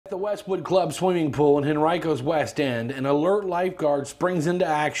The Westwood Club swimming pool in Henrico's West End, an alert lifeguard springs into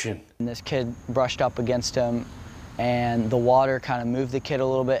action. And this kid brushed up against him, and the water kind of moved the kid a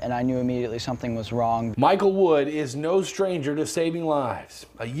little bit, and I knew immediately something was wrong. Michael Wood is no stranger to saving lives.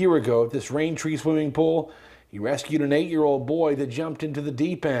 A year ago at this Rain Tree swimming pool, he rescued an 8-year-old boy that jumped into the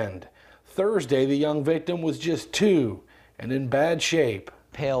deep end. Thursday, the young victim was just 2 and in bad shape.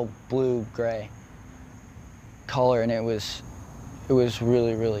 Pale blue-gray color, and it was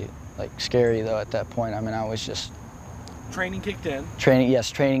really like scary though at that point. I mean, I was just... Training kicked in?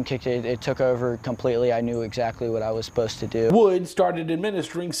 Training kicked in. It took over completely. I knew exactly what I was supposed to do. Wood started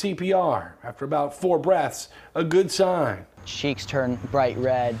administering CPR. After about 4 breaths, a good sign. Cheeks turned bright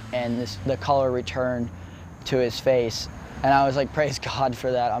red, and the color returned to his face. And I was like, praise God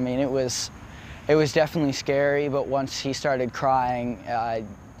for that. I mean, it was definitely scary, but once he started crying,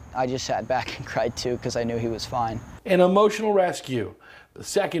 I just sat back and cried too, because I knew he was fine. An emotional rescue, the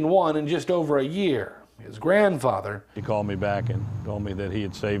second one in just over a year. His grandfather... He called me back and told me that he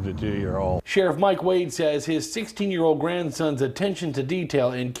had saved a 2-year-old. Sheriff Mike Wade says his 16-year-old grandson's attention to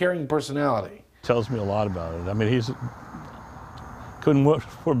detail and caring personality Tells me a lot about it. I mean, couldn't wish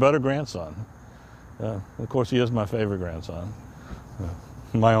for a better grandson. Of course, he is my favorite grandson.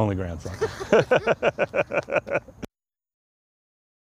 My only grandson.